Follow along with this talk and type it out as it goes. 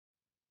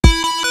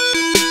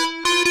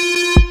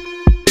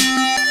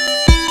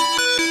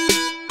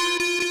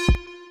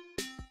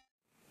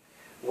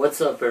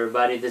What's up,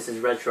 everybody? This is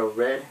Retro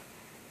Red,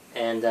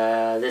 and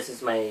this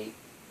is my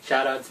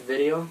shoutouts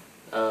video.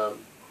 I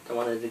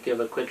wanted to give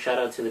a quick shout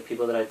out to the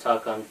people that I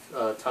talk to on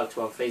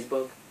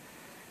Facebook,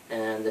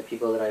 and the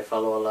people that I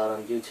follow a lot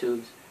on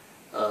YouTube.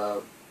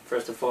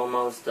 First and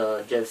foremost,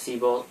 Jeff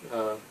Seabolt,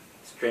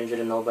 stranger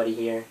to nobody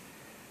here.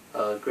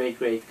 Great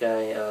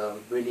guy.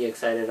 Really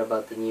excited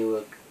about the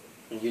new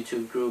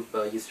YouTube group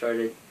you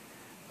started.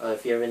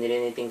 If you ever need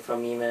anything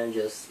from me, man,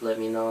 just let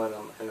me know,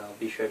 and I'll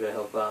be sure to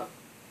help out.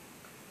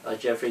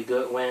 Jeffery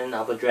Goodwin,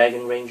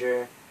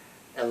 Abadragonranger,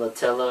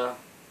 Tellaa,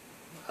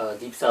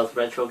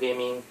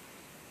 DeepSouthRetroGaming,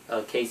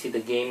 Kacy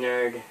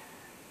DaGameNerd,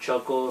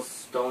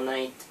 Chuckles,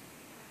 xStoneKnightx,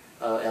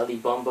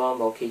 bumbumdeedumb,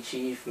 OK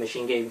Chief,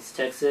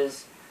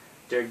 MachineGamesTX,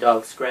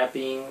 Dirtdog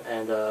Scrapping,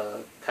 and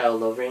Kyle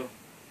Lovering.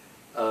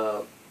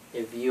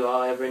 If you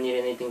all ever need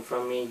anything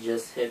from me,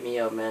 just hit me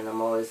up, man. I'm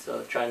always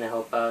trying to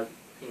help out,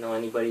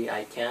 anybody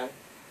I can.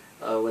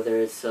 Whether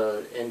it's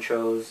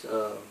intros,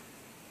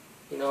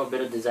 a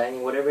bit of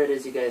designing, whatever it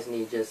is you guys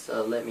need, just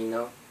let me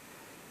know.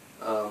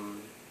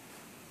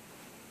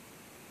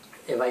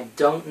 If I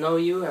don't know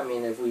you,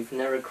 if we've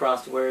never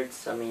crossed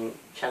words,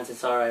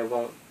 chances are I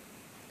won't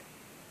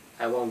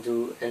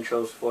do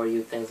intros for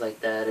you, things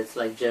like that. It's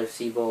like Jeff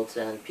Seabolt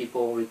and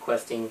people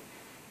requesting,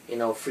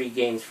 free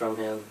games from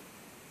him.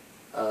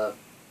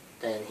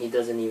 And he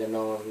doesn't even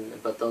know them,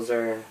 but those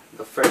are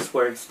the first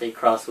words they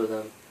cross with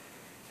him.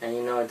 And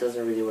it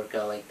doesn't really work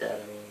out like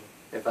that.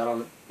 If I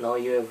don't know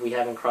you, if we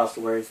haven't crossed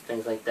words,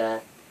 things like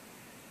that,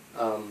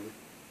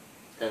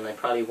 then I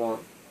probably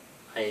won't.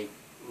 I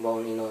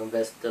won't,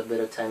 invest the bit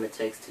of time it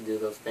takes to do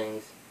those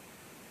things.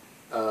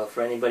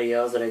 For anybody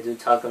else that I do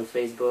talk on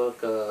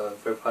Facebook,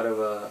 if we're part of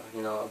a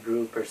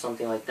group or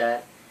something like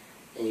that,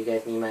 and you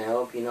guys need my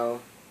help,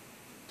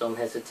 don't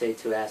hesitate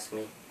to ask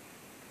me.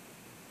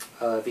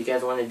 If you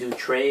guys want to do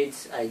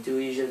trades, I do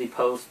usually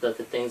post the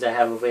things I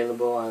have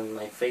available on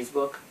my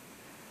Facebook.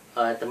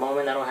 At the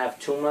moment, I don't have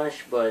too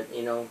much, but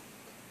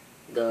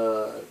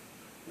the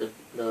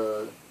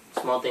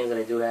small things that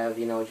I do have,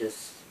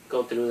 just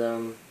go through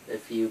them.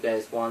 If you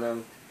guys want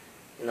them,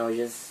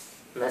 just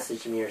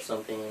message me or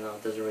something.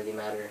 It doesn't really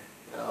matter.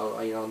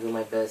 I'll do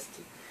my best.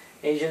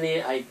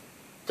 I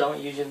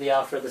don't usually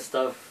offer the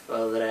stuff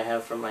that I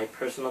have from my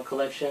personal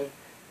collection.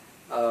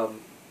 But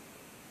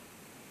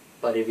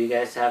if you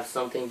guys have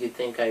something you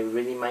think I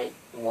really might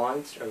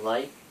want or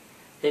like,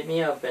 hit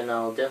me up, and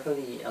I'll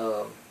definitely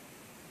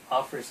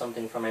offer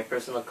something from my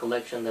personal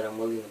collection that I'm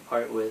willing to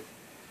part with.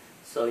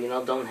 So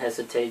don't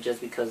hesitate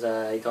just because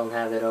I don't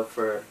have it up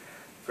for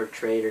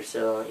trade or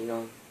sale.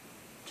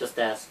 Just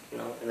ask.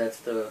 And that's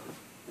the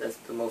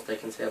most I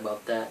can say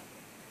about that.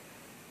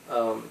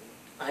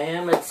 I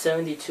am at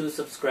 72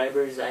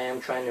 subscribers. I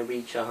am trying to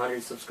reach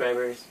 100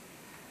 subscribers.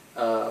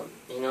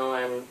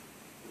 I'm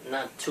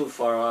not too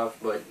far off,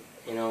 but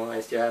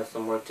I still have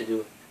some work to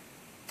do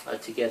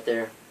to get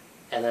there.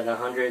 And at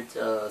 100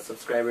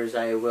 subscribers,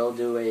 I will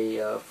do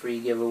a free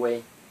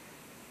giveaway.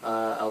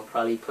 I'll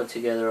probably put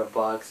together a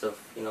box of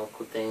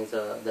cool things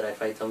that I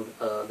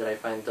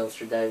find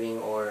dumpster diving,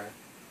 or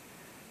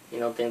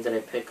things that I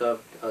pick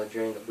up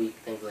during the week,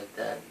 things like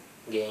that.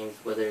 Games,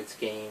 whether it's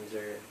games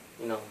or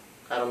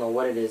I don't know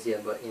what it is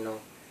yet, but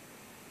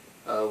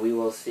we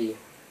will see.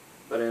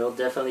 But it'll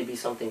definitely be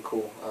something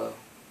cool.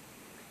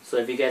 So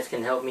if you guys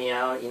can help me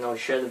out,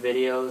 share the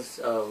videos,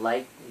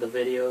 like the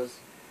videos.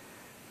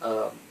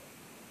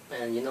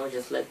 And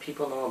just let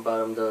people know about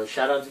them. The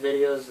shoutouts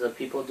videos that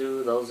people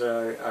do, those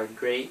are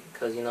great,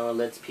 because it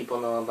lets people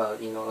know about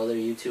other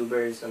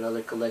YouTubers and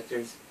other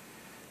collectors.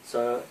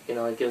 So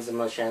it gives them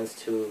a chance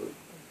to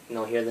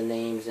hear the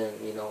names and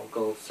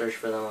go search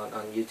for them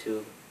on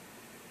YouTube.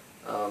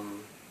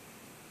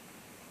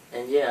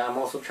 And yeah, I'm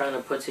also trying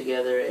to put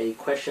together a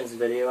questions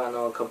video. I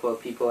know a couple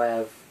of people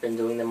have been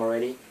doing them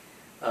already,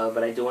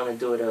 but I do want to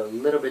do it a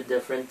little bit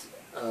different.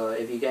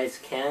 If you guys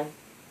can,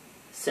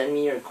 send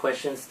me your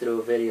questions through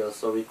a video.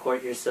 So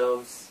record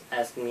yourselves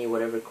asking me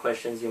whatever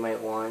questions you might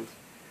want.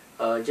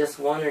 Just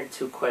 1 or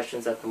 2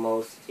 questions at the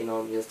most,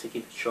 just to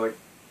keep it short.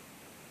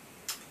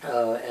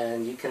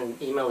 And you can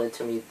email it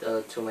to me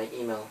to my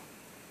email.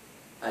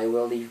 I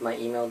will leave my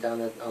email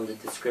down on the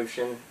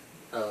description,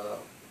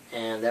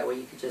 and that way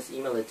you can just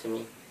email it to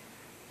me.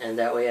 And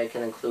that way I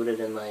can include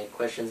it in my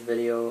questions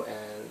video,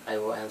 and I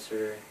will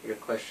answer your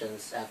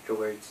questions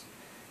afterwards.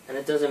 And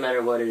it doesn't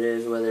matter what it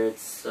is, whether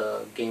it's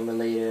game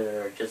related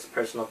or just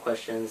personal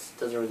questions. It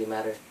doesn't really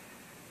matter.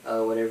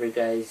 Whatever you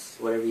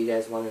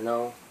guys want to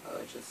know,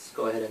 just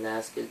go ahead and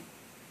ask it.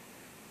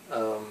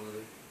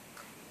 And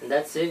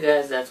that's it,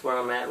 guys. That's where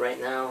I'm at right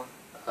now.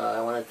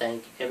 I want to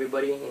thank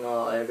everybody,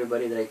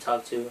 everybody that I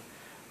talk to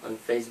on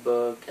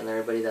Facebook, and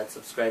everybody that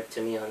subscribed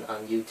to me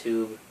on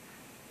YouTube.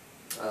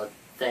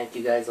 Thank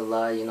you guys a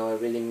lot. It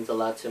really means a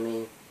lot to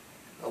me.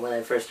 When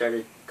I first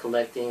started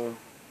collecting,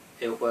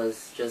 it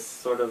was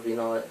just sort of,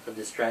 a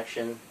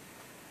distraction,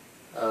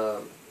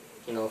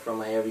 from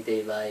my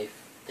everyday life,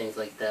 things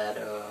like that,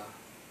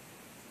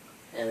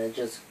 and it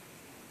just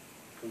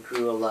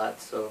grew a lot.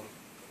 So,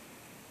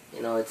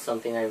 it's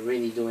something I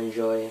really do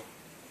enjoy.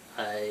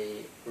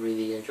 I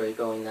really enjoy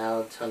going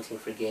out, hunting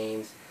for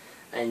games.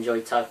 I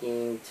enjoy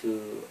talking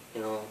to,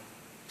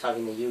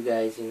 talking to you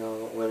guys,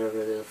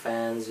 whatever the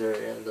fans or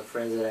the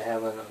friends that I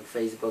have on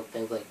Facebook,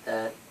 things like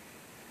that.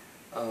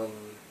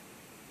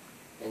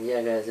 And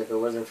yeah, guys, if it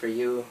wasn't for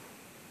you,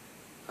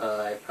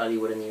 I probably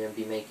wouldn't even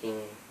be making,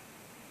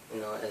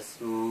 as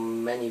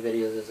many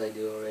videos as I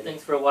do already.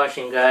 Thanks for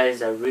watching,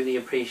 guys. I really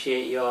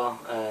appreciate y'all,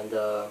 and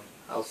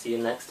I'll see you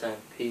next time.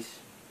 Peace.